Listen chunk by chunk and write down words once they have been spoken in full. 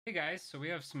Hey guys, so we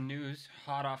have some news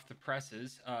hot off the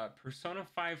presses. Persona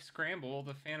 5 Scramble,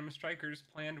 the Phantom Strikers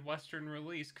planned Western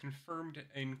release confirmed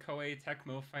in Koei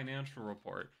Tecmo financial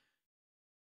report.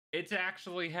 It's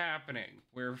actually happening.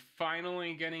 We're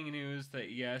finally getting news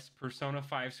that yes, Persona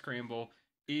 5 Scramble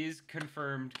is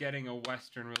confirmed getting a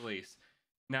Western release.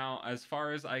 Now, as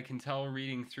far as I can tell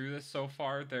reading through this so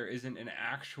far, there isn't an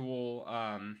actual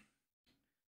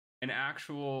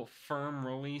firm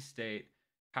release date.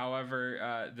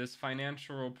 However, this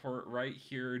financial report right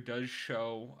here does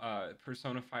show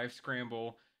Persona 5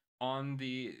 Scramble on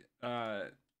the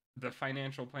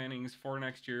financial plannings for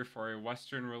next year for a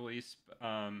Western release,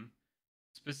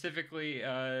 specifically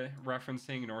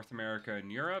referencing North America and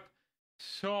Europe.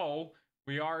 So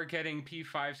we are getting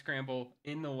P5 Scramble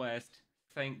in the West.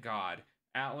 Thank God.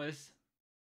 Atlas,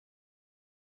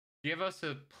 give us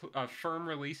a firm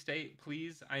release date,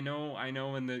 please. I know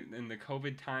in the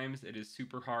COVID times it is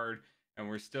super hard, and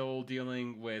we're still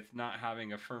dealing with not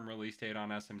having a firm release date on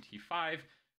SMT5.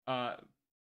 Uh,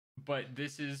 but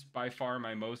this is by far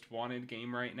my most wanted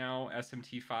game right now.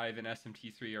 SMT5 and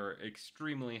SMT3 are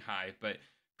extremely high, but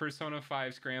Persona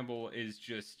 5 Scramble is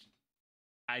just,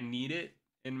 I need it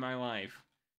in my life.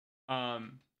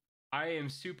 Um, I am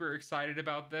super excited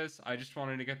about this. I just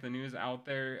wanted to get the news out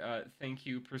there. Thank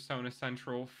you, Persona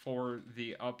Central, for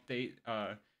the update.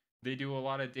 They do a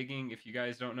lot of digging. If you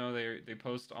guys don't know, they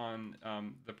post on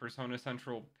the Persona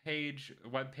Central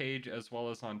web page, as well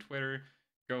as on Twitter.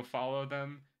 Go follow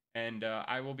them, and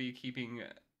I will be keeping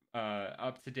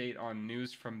up to date on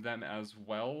news from them as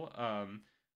well.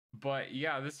 But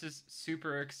yeah, this is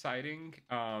super exciting.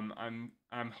 I'm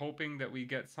hoping that we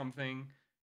get something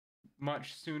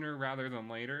much sooner rather than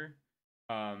later.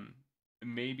 Um,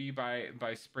 Maybe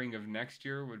by spring of next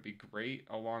year would be great,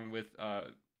 along with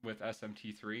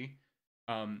SMT3.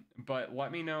 But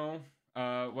let me know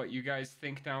what you guys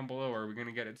think down below. Are we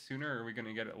gonna get it sooner, or are we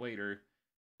gonna get it later?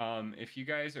 If you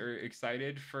guys are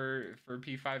excited for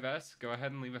P5S, go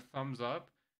ahead and leave a thumbs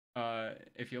up.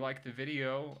 If you like the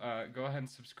video, go ahead and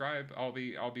subscribe. I'll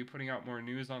be putting out more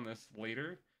news on this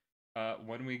later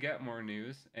when we get more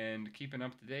news and keeping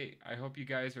up to date. I hope you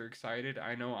guys are excited.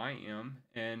 I know I am.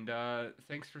 And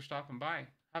thanks for stopping by.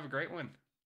 Have a great one.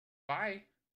 Bye.